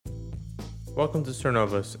Welcome to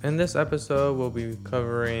Cernovus. In this episode, we'll be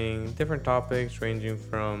covering different topics ranging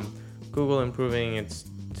from Google improving its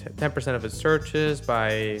 10% of its searches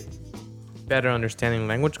by better understanding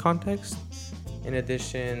language context. In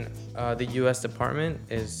addition, the US department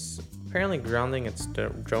is apparently grounding its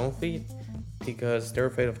drone fleet because they're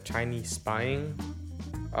afraid of Chinese spying,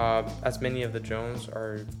 as many of the drones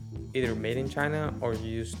are either made in China or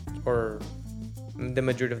the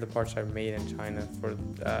majority of the parts are made in China for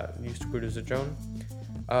used to produce a drone.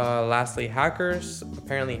 Lastly, hackers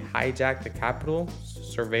apparently hijacked the Capitol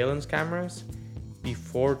surveillance cameras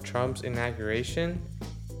before Trump's inauguration,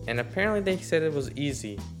 and apparently they said it was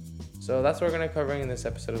easy. So that's what we're going to cover in this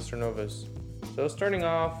episode of Cernovus. So starting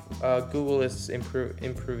off, Google is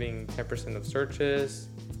improving 10% of searches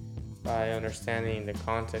by understanding the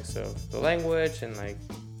context of the language and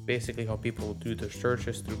basically how people do their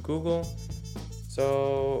searches through Google.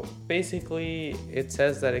 So basically, it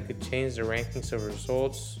says that it could change the rankings of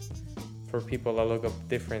results for people that look up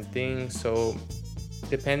different things. So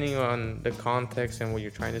depending on the context and what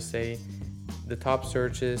you're trying to say, the top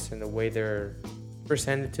searches and the way they're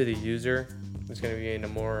presented to the user is going to be in a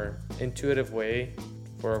more intuitive way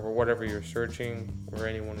for whatever you're searching or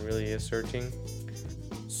anyone really is searching.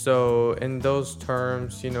 So in those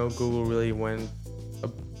terms, Google really went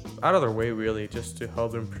out of their way really just to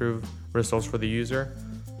help improve results for the user,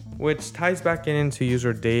 which ties back into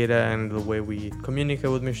user data and the way we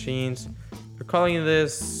communicate with machines. They're calling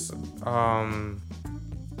this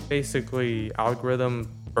basically algorithm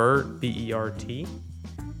BERT, B-E-R-T,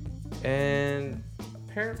 and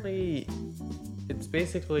apparently it's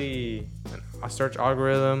basically a search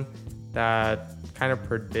algorithm that kind of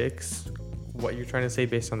predicts what you're trying to say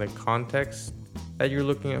based on the context that you're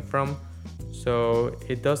looking at from. So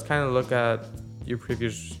it does kind of look at your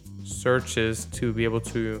previous searches to be able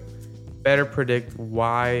to better predict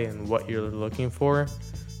why and what you're looking for.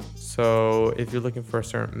 So if you're looking for a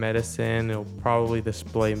certain medicine, it'll probably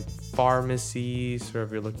display pharmacies, or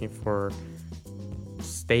if you're looking for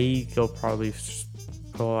steak, it'll probably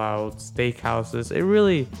pull out steakhouses.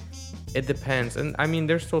 It depends. And I mean,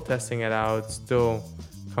 they're still testing it out. It's still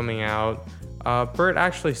coming out. BERT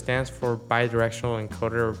actually stands for bidirectional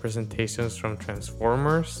encoder representations from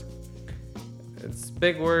transformers. It's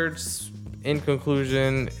big words. In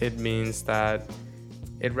conclusion, it means that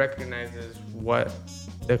it recognizes what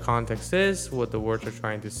the context is, what the words are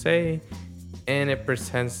trying to say, and it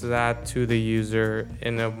presents that to the user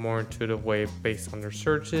in a more intuitive way based on their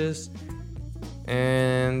searches.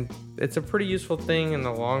 And it's a pretty useful thing in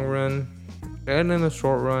the long run, and in the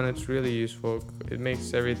short run, it's really useful. It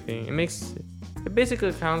basically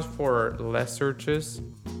accounts for less searches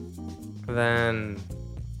than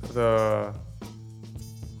the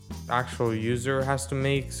actual user has to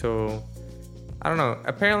make. So I don't know,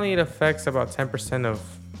 apparently it affects about 10% of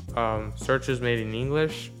searches made in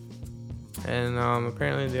English, and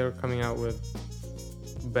apparently they're coming out with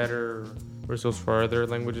better results for other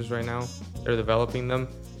languages right now. They're developing them,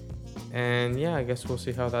 and yeah, I guess we'll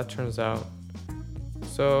see how that turns out.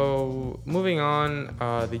 So moving on,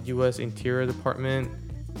 the US Interior Department,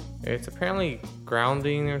 it's apparently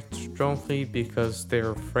grounding their drone fleet because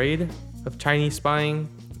they're afraid of Chinese spying.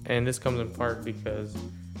 And this comes in part because,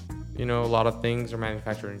 a lot of things are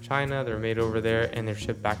manufactured in China, they're made over there, and they're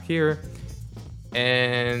shipped back here.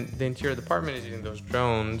 And the Interior Department is using those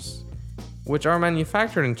drones, which are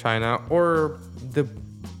manufactured in China, or the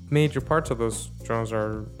major parts of those drones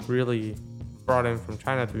are really brought in from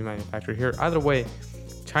China to be manufactured here. Either way,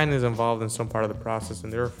 China is involved in some part of the process,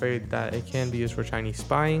 and they're afraid that it can be used for Chinese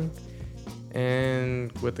spying.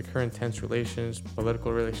 And with the current tense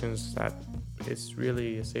political relations, that it's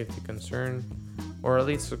really a safety concern, or at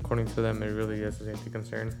least according to them, it really is a safety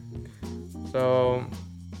concern. So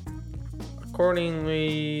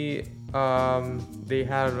accordingly, they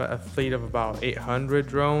had a fleet of about 800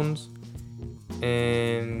 drones,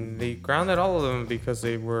 and they grounded all of them because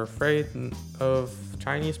they were afraid of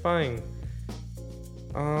Chinese spying.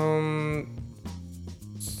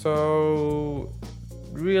 So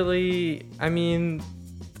really, I mean,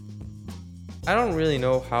 I don't really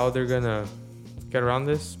know how they're gonna get around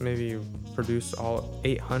this. Maybe produce all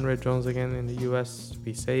 800 drones again in the US to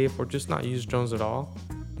be safe, or just not use drones at all.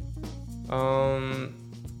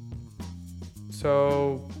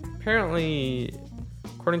 So apparently,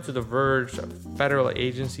 according to The Verge, federal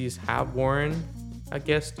agencies have warned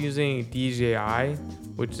against using DJI,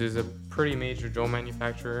 which is a pretty major drone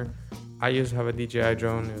manufacturer. I used to have a DJI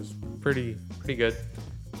drone. It was pretty good.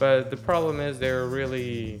 But the problem is they're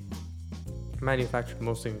really manufactured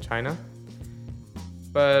mostly in China.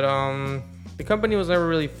 But the company was never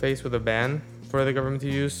really faced with a ban for the government to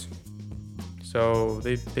use. So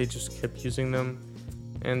they just kept using them.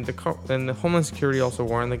 And the Homeland Security also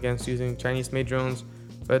warned against using Chinese-made drones,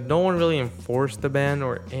 but no one really enforced the ban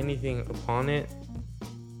or anything upon it,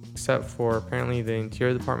 except for apparently the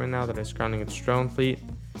Interior Department now that is grounding its drone fleet.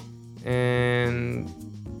 And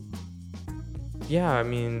yeah, I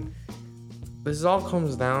mean, this all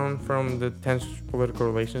comes down from the tense political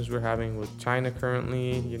relations we're having with China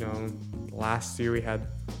currently. You know, last year we had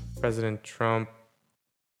President Trump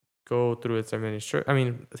go through his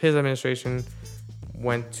administration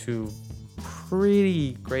went to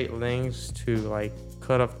pretty great lengths to like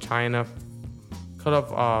cut off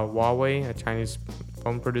Huawei, a Chinese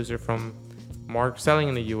phone producer, from selling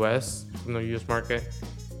in the US, from the US market,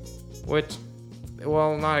 which,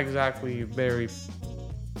 well, not exactly very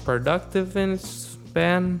productive in its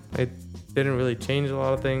ban. It didn't really change a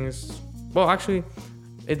lot of things. Well, actually,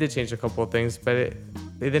 it did change a couple of things, but it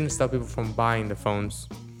didn't stop people from buying the phones.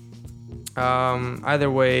 Either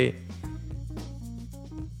way,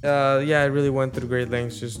 it really went through great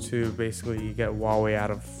lengths just to basically get Huawei out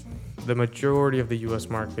of the majority of the US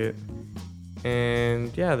market.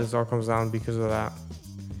 And yeah, this all comes down because of that.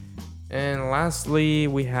 And lastly,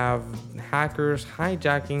 we have hackers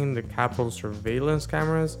hijacking the Capitol surveillance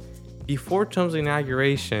cameras before Trump's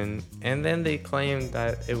inauguration, and then they claimed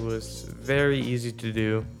that it was very easy to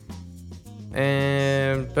do.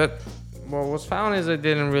 But what was found is it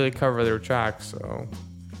didn't really cover their tracks, so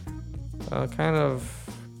kind of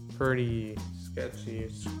pretty sketchy.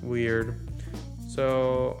 It's weird.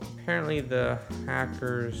 So apparently the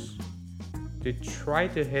hackers, they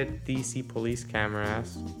tried to hit DC police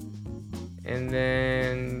cameras, and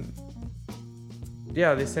then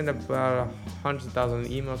they sent about 100,000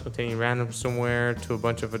 emails containing ransomware to a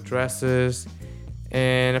bunch of addresses,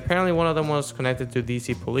 and apparently one of them was connected to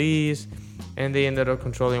DC police, and they ended up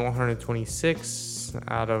controlling 126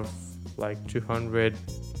 out of like 200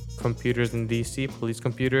 computers in DC, police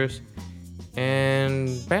computers, and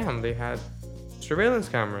bam, they had surveillance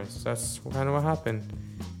cameras. That's kind of what happened.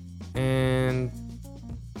 And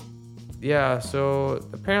yeah, so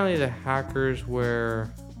apparently the hackers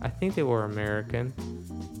I think they were American.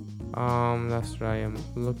 That's what I am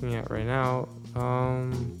looking at right now.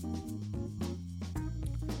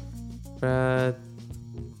 But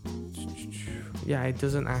yeah, it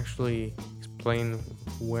doesn't actually explain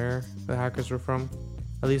where the hackers were from,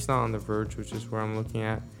 at least not on The Verge, which is where I'm looking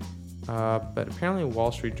at. But apparently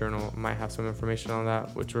Wall Street Journal might have some information on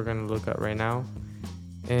that, which we're going to look at right now.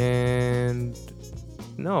 And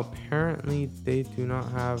no, apparently they do not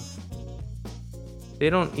have, they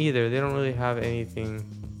don't either. They don't really have anything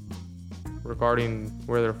regarding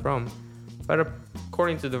where they're from. But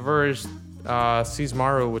according to The Verge,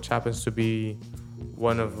 Cismaro, which happens to be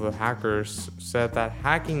one of the hackers, said that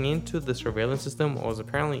hacking into the surveillance system was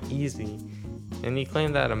apparently easy. And he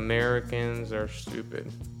claimed that Americans are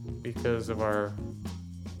stupid because of our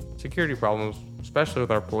security problems, especially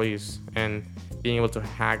with our police, and being able to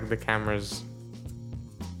hack the cameras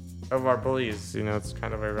of our police. You know, it's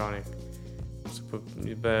kind of ironic,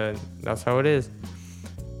 but that's how it is.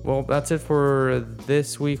 Well, that's it for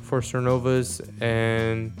this week for Cernovas,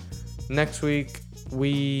 and next week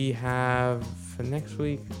I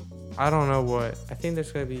don't know what. I think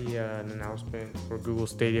there's going to be an announcement for Google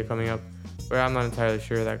Stadia coming up, but I'm not entirely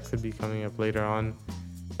sure. That could be coming up later on.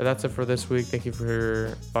 But that's it for this week. Thank you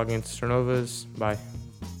for logging into Cernovas. Bye.